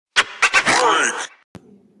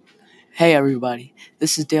Hey everybody,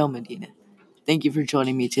 this is Dale Medina. Thank you for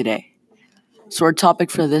joining me today. So our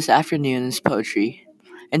topic for this afternoon is poetry.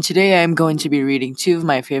 And today I am going to be reading two of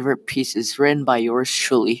my favorite pieces written by yours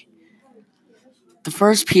truly. The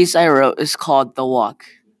first piece I wrote is called The Walk.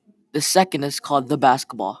 The second is called The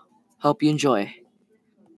Basketball. Hope you enjoy.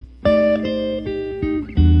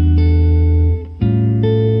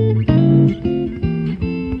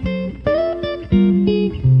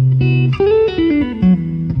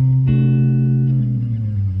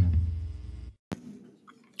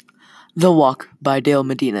 The Walk by Dale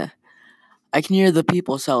Medina. I can hear the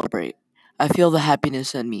people celebrate. I feel the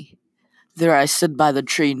happiness in me. There I stood by the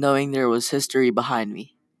tree knowing there was history behind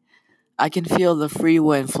me. I can feel the free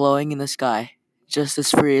wind flowing in the sky, just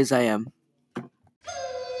as free as I am.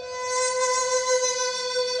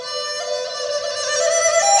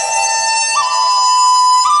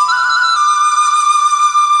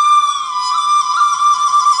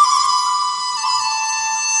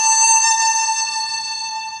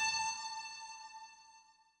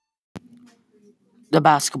 The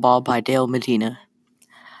Basketball by Dale Medina.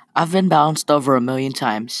 I've been bounced over a million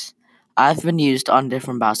times. I've been used on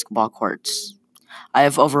different basketball courts. I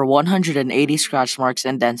have over 180 scratch marks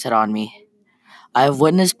indented on me. I have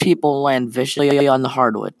witnessed people land viciously on the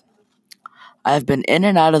hardwood. I have been in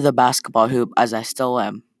and out of the basketball hoop as I still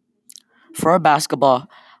am. For a basketball,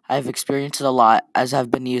 I have experienced a lot as I've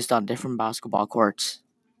been used on different basketball courts.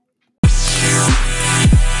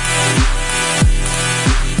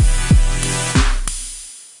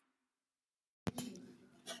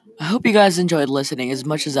 I hope you guys enjoyed listening as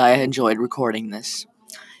much as I enjoyed recording this.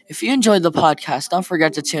 If you enjoyed the podcast, don't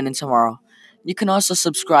forget to tune in tomorrow. You can also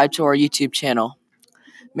subscribe to our YouTube channel.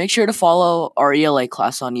 Make sure to follow our ELA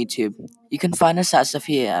class on YouTube. You can find us at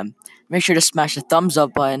Sophia M. Make sure to smash the thumbs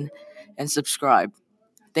up button and subscribe.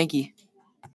 Thank you.